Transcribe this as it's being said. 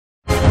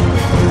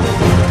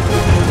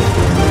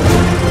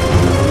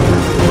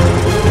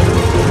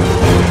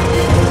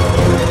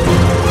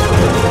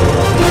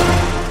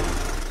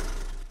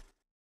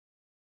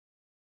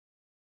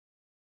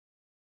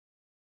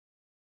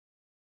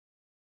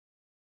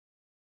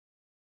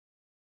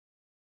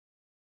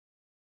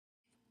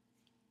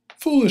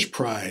Foolish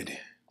pride.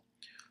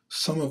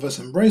 Some of us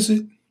embrace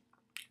it,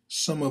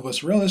 some of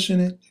us relish in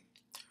it,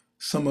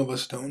 some of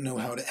us don't know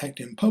how to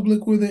act in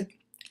public with it,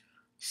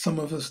 some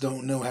of us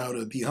don't know how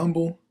to be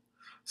humble,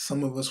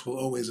 some of us will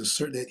always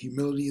assert that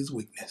humility is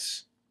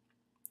weakness.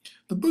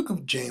 The book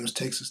of James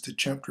takes us to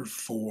chapter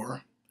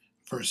 4,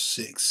 verse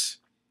 6.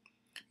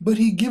 But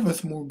he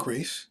giveth more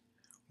grace,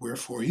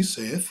 wherefore he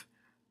saith,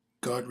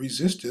 God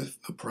resisteth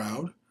the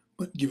proud,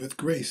 but giveth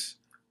grace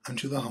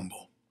unto the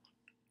humble.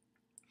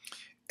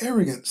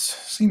 Arrogance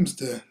seems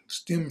to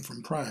stem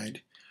from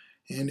pride,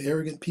 and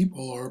arrogant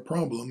people are a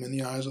problem in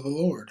the eyes of the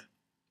Lord.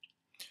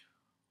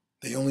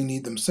 They only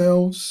need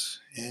themselves,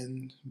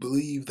 and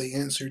believe they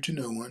answer to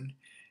no one,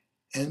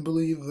 and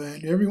believe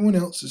that everyone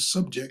else is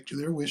subject to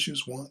their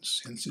wishes,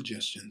 wants, and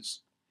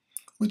suggestions,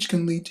 which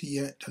can lead to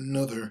yet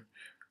another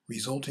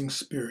resulting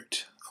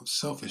spirit of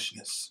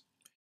selfishness.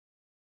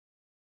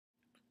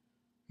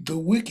 The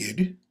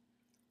wicked,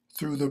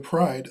 through the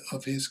pride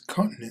of his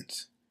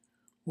countenance,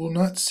 will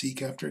not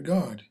seek after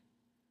God.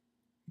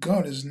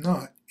 God is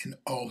not in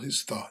all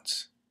his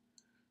thoughts.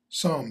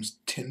 Psalms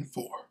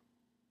 10:4.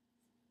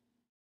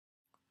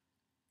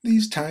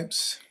 These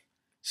types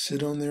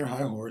sit on their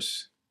high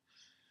horse.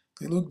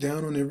 They look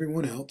down on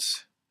everyone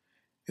else.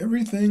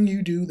 Everything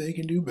you do, they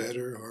can do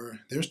better,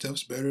 or their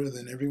stuff's better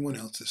than everyone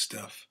else's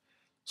stuff.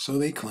 So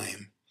they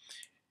claim.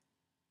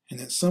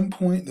 And at some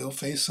point, they'll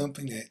face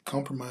something that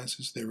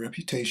compromises their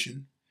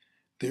reputation,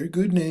 their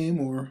good name,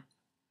 or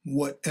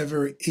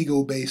whatever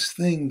ego-based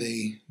thing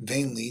they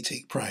vainly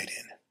take pride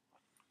in.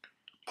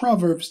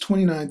 Proverbs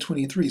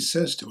 29:23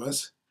 says to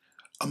us,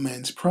 a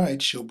man's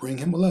pride shall bring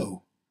him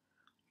low,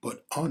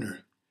 but honor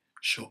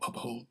shall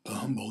uphold the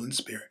humble in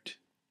spirit.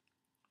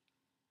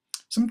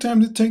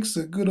 Sometimes it takes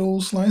a good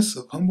old slice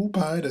of humble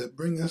pie to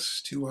bring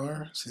us to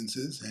our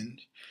senses, and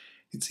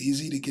it's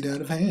easy to get out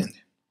of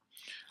hand.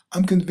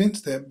 I'm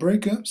convinced that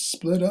breakups,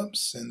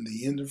 split-ups, and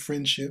the end of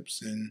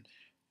friendships and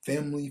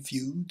family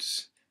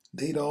feuds,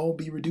 they'd all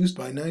be reduced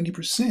by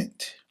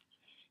 90%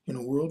 in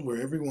a world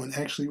where everyone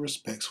actually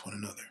respects one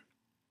another.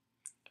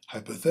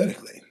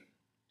 Hypothetically.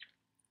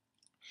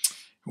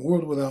 A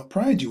world without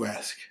pride, you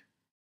ask?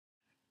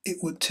 It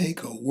would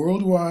take a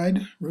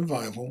worldwide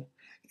revival,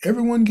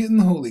 everyone getting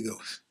the Holy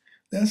Ghost.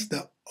 That's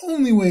the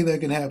only way that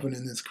can happen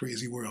in this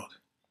crazy world.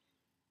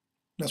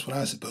 That's what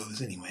I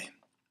suppose, anyway.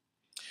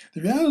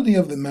 The reality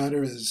of the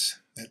matter is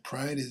that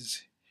pride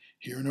is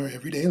here in our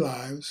everyday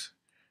lives.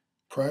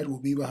 Pride will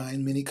be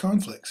behind many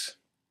conflicts.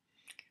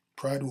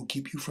 Pride will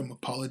keep you from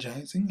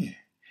apologizing.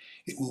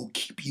 It will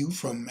keep you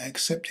from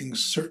accepting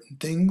certain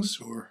things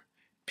or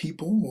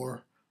people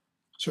or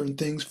certain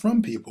things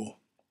from people.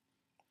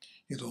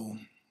 It'll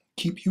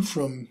keep you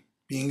from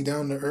being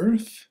down to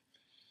earth.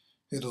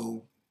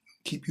 It'll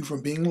keep you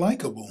from being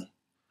likable,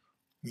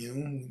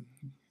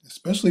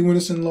 especially when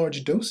it's in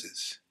large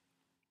doses.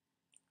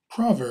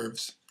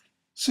 Proverbs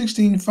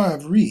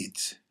 16:5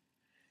 reads,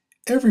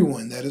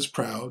 everyone that is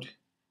proud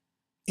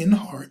in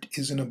heart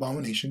is an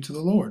abomination to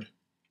the Lord.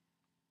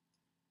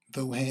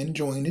 Though hand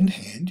joined in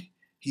hand,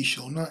 he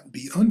shall not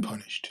be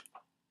unpunished.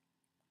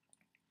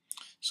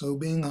 So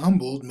being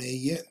humbled may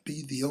yet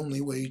be the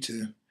only way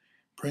to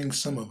bring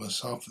some of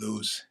us off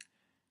those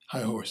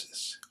high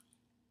horses.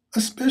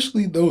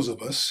 Especially those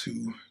of us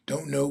who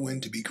don't know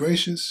when to be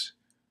gracious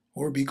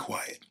or be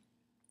quiet.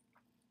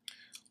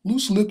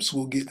 Loose lips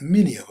will get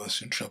many of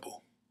us in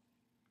trouble.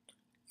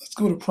 Let's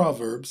go to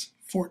Proverbs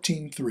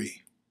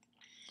 14:3.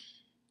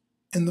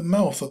 In the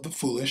mouth of the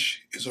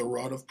foolish is a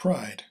rod of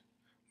pride,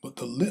 but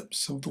the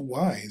lips of the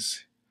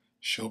wise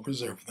shall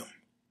preserve them.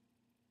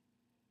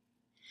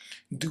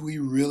 Do we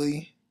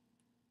really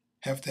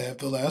have to have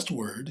the last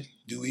word?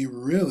 Do we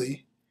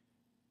really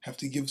have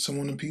to give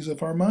someone a piece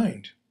of our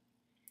mind?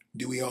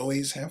 Do we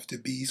always have to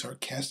be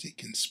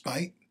sarcastic in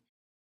spite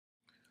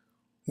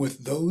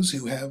with those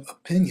who have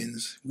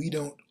opinions we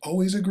don't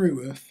always agree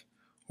with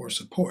or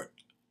support?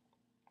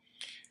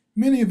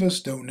 Many of us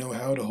don't know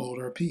how to hold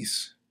our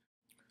peace.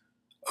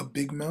 A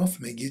big mouth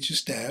may get you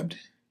stabbed,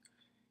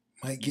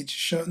 might get you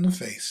shot in the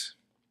face.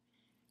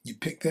 You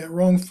pick that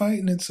wrong fight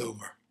and it's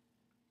over.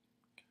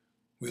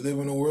 We live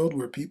in a world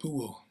where people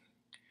will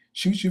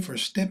shoot you for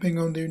stepping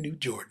on their new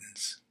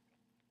Jordans.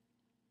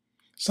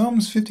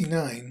 Psalms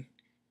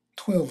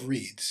 59:12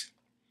 reads,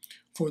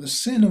 for the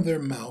sin of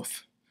their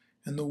mouth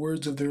and the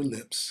words of their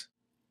lips,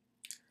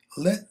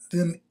 let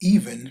them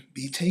even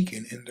be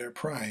taken in their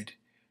pride,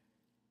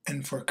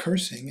 and for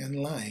cursing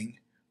and lying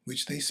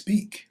which they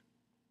speak.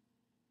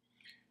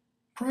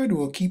 Pride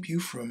will keep you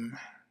from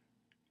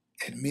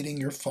admitting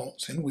your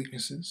faults and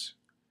weaknesses,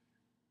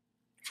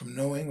 from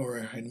knowing or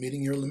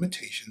admitting your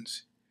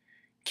limitations,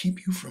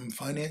 keep you from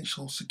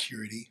financial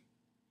security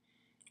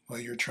while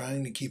you're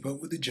trying to keep up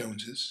with the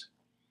Joneses.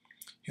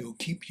 It will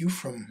keep you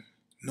from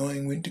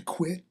knowing when to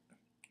quit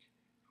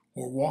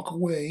or walk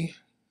away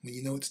when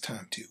you know it's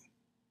time to.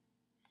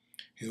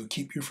 It will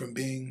keep you from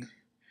being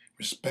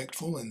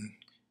respectful and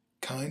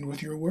kind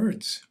with your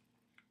words.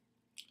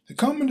 The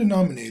common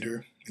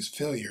denominator is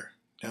failure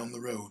down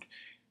the road,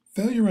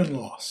 failure and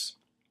loss.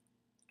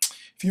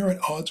 If you're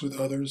at odds with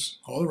others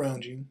all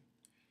around you,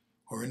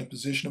 or in a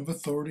position of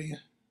authority,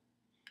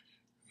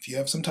 if you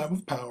have some type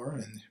of power,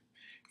 and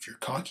if you're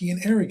cocky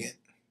and arrogant,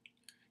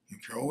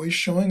 if you're always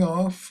showing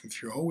off,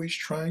 if you're always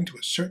trying to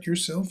assert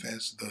yourself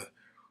as the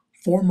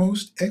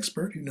foremost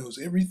expert who knows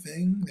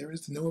everything there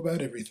is to know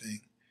about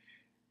everything,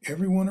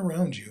 everyone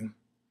around you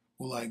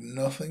will like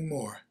nothing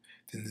more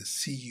than to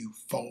see you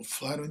fall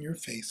flat on your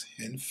face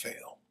and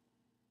fail.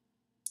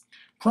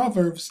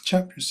 Proverbs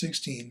chapter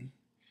 16,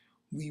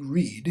 we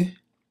read,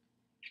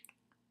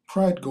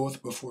 "Pride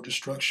goeth before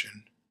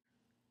destruction,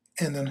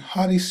 and an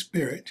haughty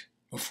spirit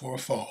before a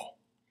fall."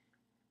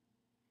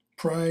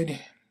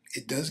 Pride,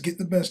 it does get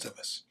the best of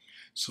us,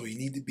 so we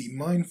need to be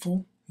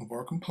mindful of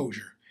our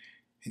composure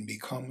and be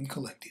calm and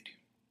collected.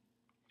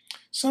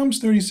 Psalms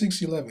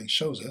 36:11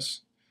 shows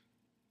us,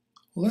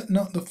 "Let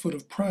not the foot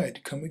of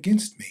pride come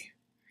against me,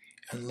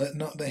 and let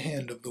not the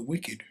hand of the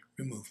wicked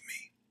remove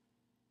me."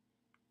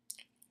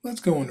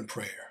 Let's go into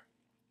prayer.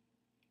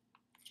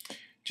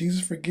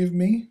 Jesus, forgive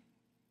me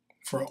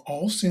for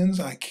all sins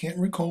I can't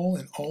recall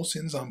and all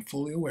sins I'm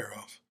fully aware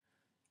of.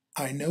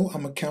 I know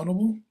I'm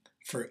accountable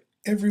for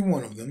every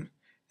one of them,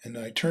 and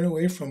I turn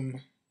away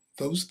from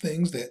those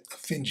things that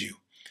offend you.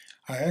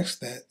 I ask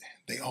that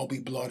they all be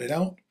blotted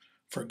out,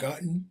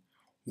 forgotten,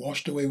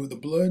 washed away with the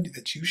blood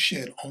that you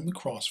shed on the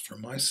cross for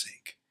my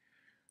sake.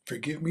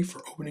 Forgive me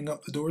for opening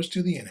up the doors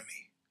to the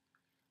enemy,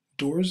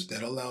 doors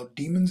that allow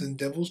demons and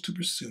devils to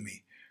pursue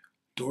me,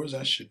 doors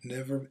I should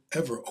never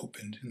ever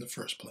opened in the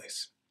first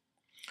place.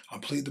 I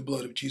plead the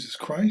blood of Jesus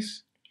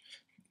Christ,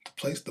 to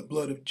place the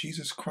blood of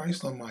Jesus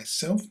Christ on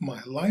myself,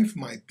 my life,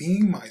 my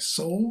being, my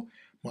soul,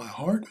 my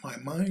heart, my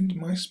mind,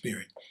 my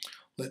spirit.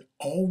 Let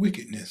all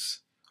wickedness,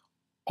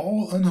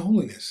 all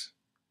unholiness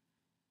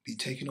be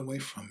taken away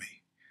from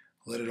me.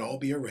 Let it all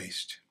be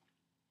erased.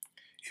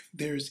 If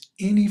there's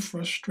any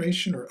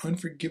frustration or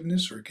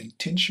unforgiveness or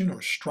contention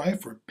or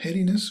strife or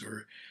pettiness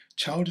or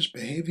childish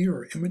behavior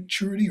or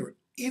immaturity or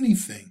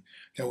anything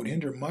that would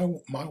hinder my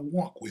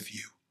walk with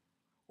you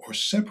or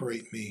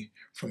separate me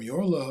from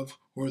your love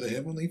or the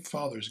Heavenly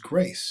Father's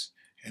grace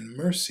and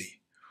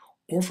mercy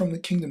or from the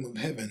kingdom of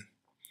heaven,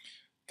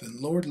 then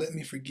Lord, let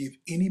me forgive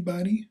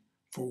anybody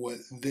for what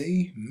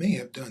they may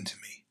have done to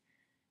me,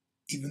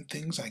 even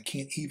things I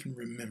can't even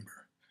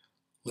remember.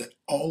 Let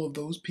all of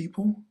those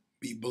people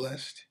be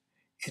blessed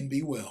and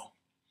be well.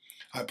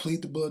 I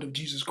plead the blood of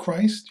Jesus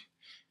Christ.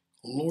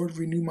 Lord,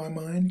 renew my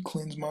mind,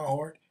 cleanse my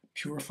heart,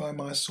 purify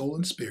my soul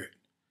and spirit.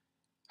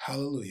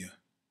 Hallelujah.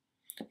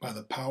 By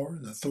the power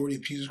and authority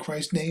of Jesus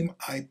Christ's name,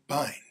 I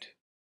bind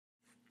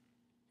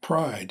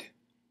pride,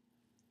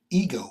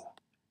 ego,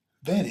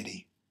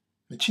 vanity,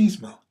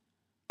 machismo,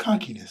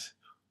 cockiness,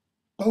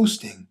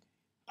 boasting,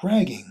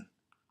 bragging,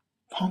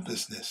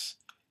 pompousness,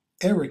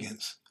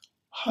 arrogance,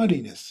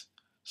 haughtiness,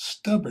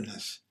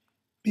 stubbornness,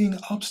 being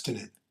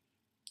obstinate,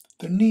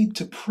 the need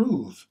to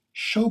prove,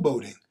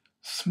 showboating,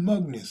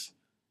 smugness,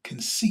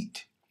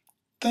 conceit,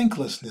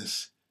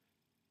 thanklessness,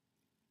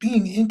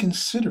 being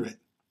inconsiderate,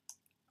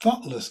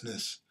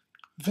 thoughtlessness,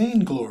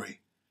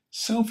 vainglory,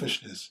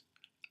 selfishness,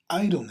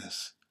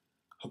 idleness,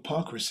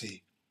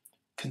 hypocrisy,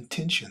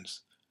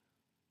 contentions,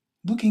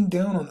 looking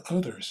down on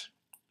others,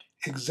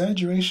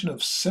 exaggeration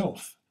of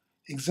self,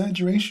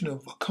 exaggeration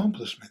of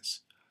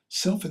accomplishments,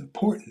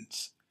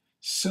 self-importance,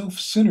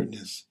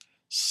 self-centeredness,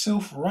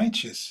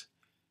 self-righteous,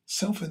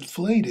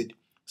 self-inflated,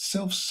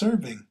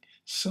 self-serving,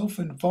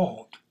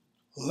 self-involved,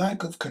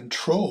 lack of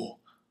control,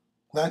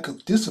 lack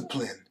of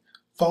discipline,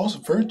 false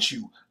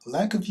virtue,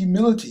 lack of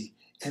humility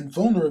and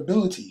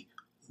vulnerability,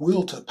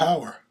 will to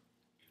power.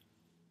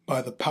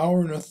 By the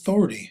power and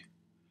authority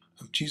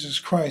of Jesus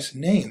Christ's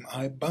name,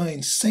 I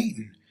bind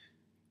Satan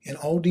and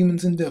all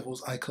demons and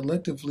devils I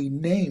collectively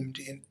named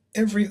in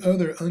every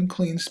other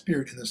unclean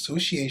spirit in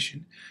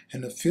association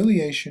and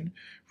affiliation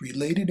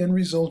related and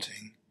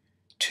resulting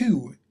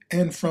to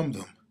and from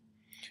them.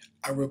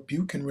 I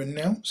rebuke and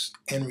renounce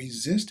and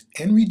resist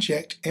and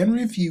reject and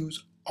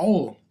refuse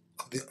all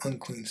of the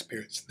unclean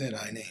spirits that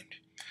I named.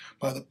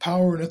 By the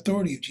power and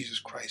authority of Jesus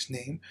Christ's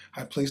name,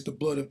 I place the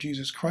blood of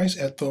Jesus Christ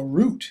at the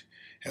root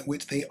at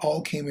which they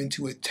all came in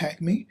to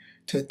attack me,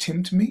 to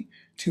tempt me,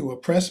 to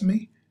oppress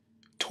me,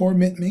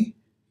 torment me,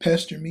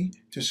 pester me,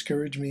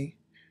 discourage me,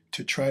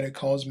 to try to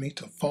cause me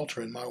to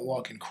falter in my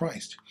walk in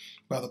Christ.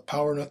 By the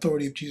power and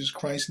authority of Jesus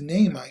Christ's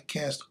name, I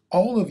cast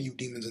all of you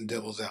demons and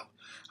devils out.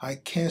 I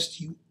cast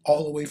you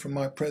all away from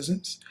my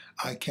presence.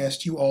 I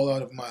cast you all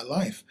out of my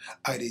life.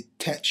 I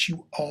detach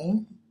you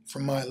all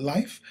from my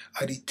life.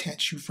 I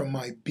detach you from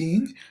my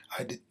being.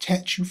 I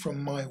detach you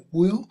from my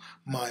will,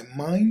 my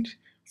mind,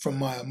 from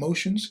my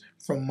emotions,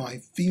 from my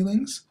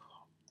feelings.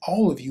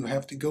 All of you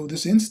have to go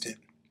this instant.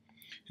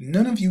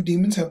 None of you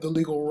demons have the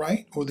legal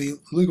right or the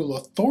legal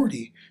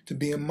authority to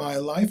be in my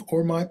life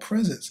or my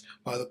presence.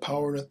 By the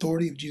power and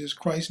authority of Jesus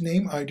Christ's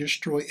name, I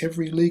destroy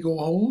every legal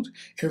hold,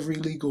 every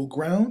legal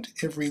ground,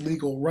 every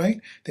legal right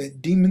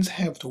that demons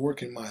have to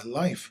work in my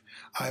life.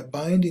 I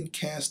bind and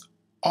cast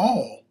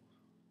all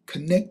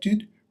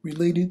connected,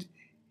 related,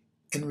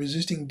 and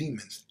resisting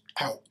demons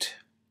out.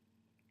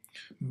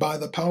 By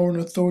the power and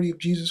authority of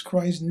Jesus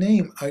Christ's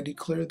name, I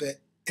declare that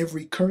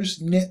every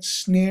curse, net,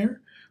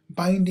 snare,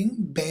 binding,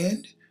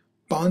 band,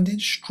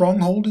 bondage,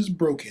 stronghold is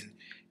broken.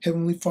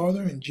 Heavenly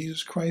Father, in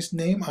Jesus Christ's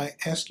name, I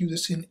ask you to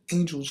send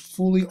angels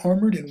fully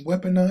armored and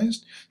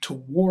weaponized to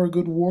war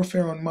good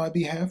warfare on my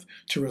behalf,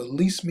 to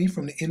release me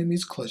from the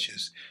enemy's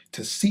clutches,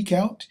 to seek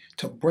out,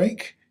 to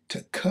break,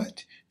 to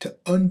cut, to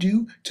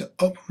undo, to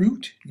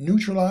uproot,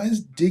 neutralize,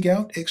 dig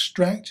out,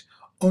 extract,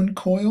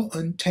 uncoil,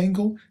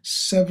 untangle,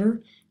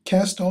 sever,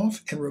 cast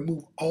off, and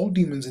remove all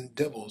demons and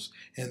devils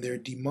and their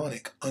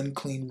demonic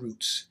unclean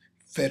roots,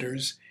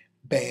 fetters,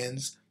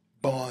 bands,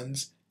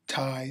 bonds,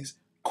 ties,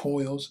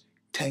 coils,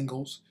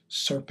 tangles,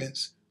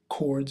 serpents,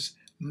 cords,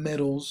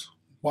 metals,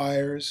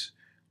 wires,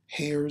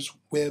 hairs,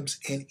 webs,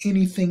 and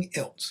anything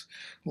else.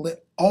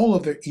 Let all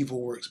of their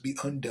evil works be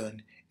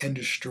undone and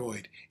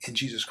destroyed in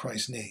Jesus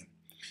Christ's name.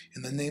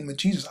 In the name of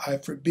Jesus, I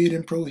forbid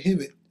and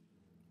prohibit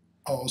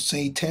all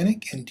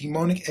satanic and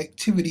demonic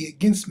activity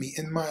against me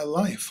in my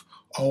life,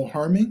 all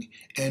harming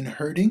and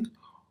hurting,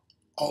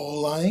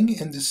 all lying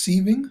and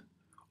deceiving,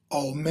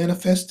 all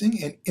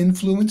manifesting and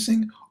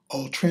influencing,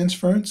 all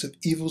transference of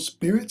evil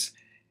spirits,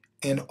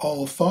 and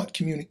all thought,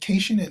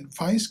 communication,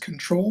 advice,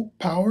 control,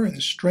 power,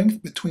 and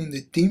strength between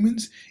the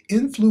demons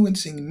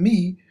influencing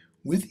me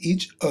with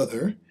each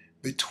other,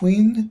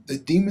 between the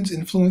demons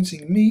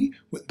influencing me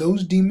with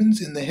those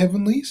demons in the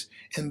heavenlies,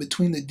 and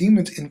between the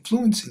demons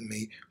influencing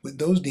me with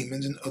those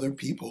demons and other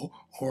people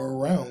or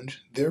around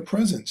their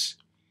presence.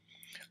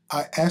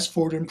 I ask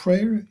for it in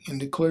prayer and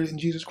declare it in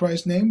Jesus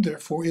Christ's name,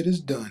 therefore it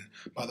is done.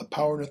 By the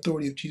power and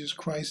authority of Jesus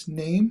Christ's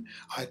name,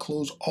 I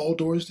close all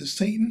doors to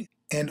Satan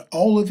and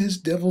all of his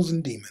devils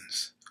and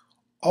demons.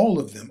 All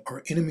of them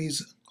are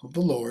enemies of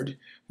the Lord,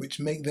 which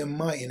make them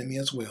my enemy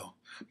as well.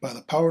 By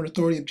the power and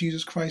authority of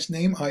Jesus Christ's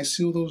name, I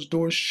seal those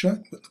doors shut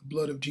with the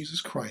blood of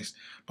Jesus Christ.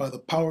 By the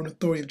power and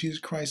authority of Jesus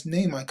Christ's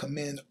name, I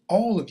command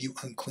all of you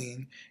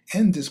unclean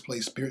and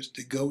displaced spirits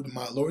to go to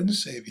my Lord and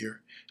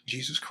Savior,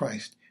 Jesus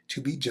Christ,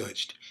 to be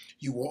judged.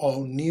 You will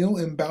all kneel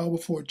and bow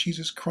before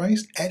Jesus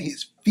Christ at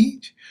his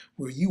feet,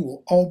 where you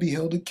will all be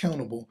held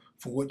accountable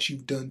for what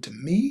you've done to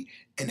me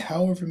and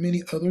however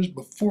many others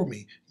before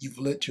me you've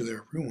led to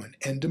their ruin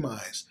and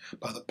demise.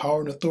 By the power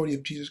and authority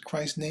of Jesus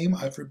Christ's name,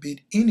 I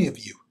forbid any of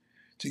you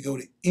to go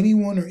to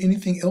anyone or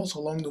anything else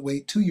along the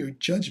way to your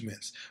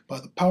judgments.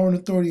 By the power and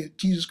authority of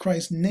Jesus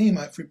Christ's name,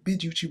 I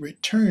forbid you to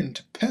return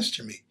to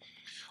pester me.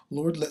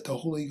 Lord, let the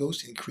Holy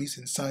Ghost increase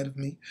inside of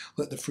me.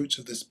 Let the fruits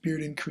of the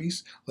Spirit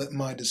increase. Let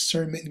my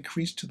discernment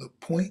increase to the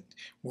point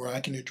where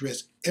I can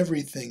address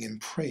everything in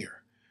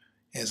prayer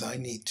as I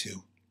need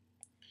to.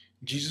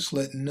 Jesus,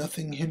 let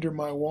nothing hinder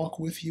my walk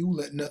with you.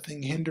 Let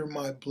nothing hinder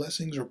my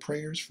blessings or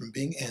prayers from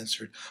being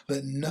answered.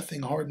 Let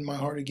nothing harden my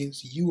heart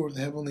against you or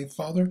the Heavenly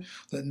Father.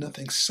 Let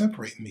nothing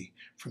separate me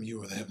from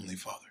you or the Heavenly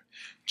Father.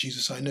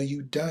 Jesus, I know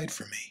you died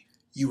for me.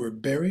 You were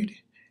buried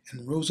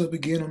and rose up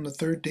again on the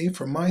third day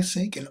for my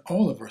sake and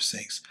all of our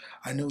sakes.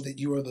 I know that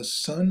you are the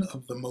Son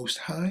of the Most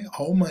High,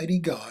 Almighty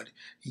God,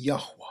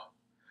 Yahweh,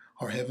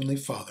 our Heavenly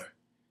Father.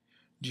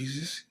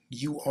 Jesus,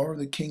 you are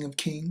the King of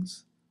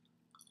Kings,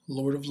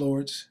 Lord of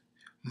Lords,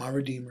 my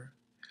Redeemer,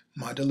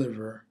 my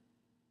Deliverer,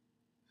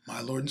 my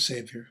Lord and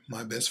Savior,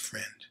 my best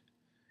friend.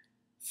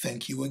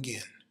 Thank you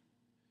again.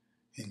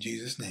 In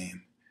Jesus'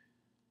 name,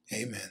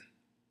 amen.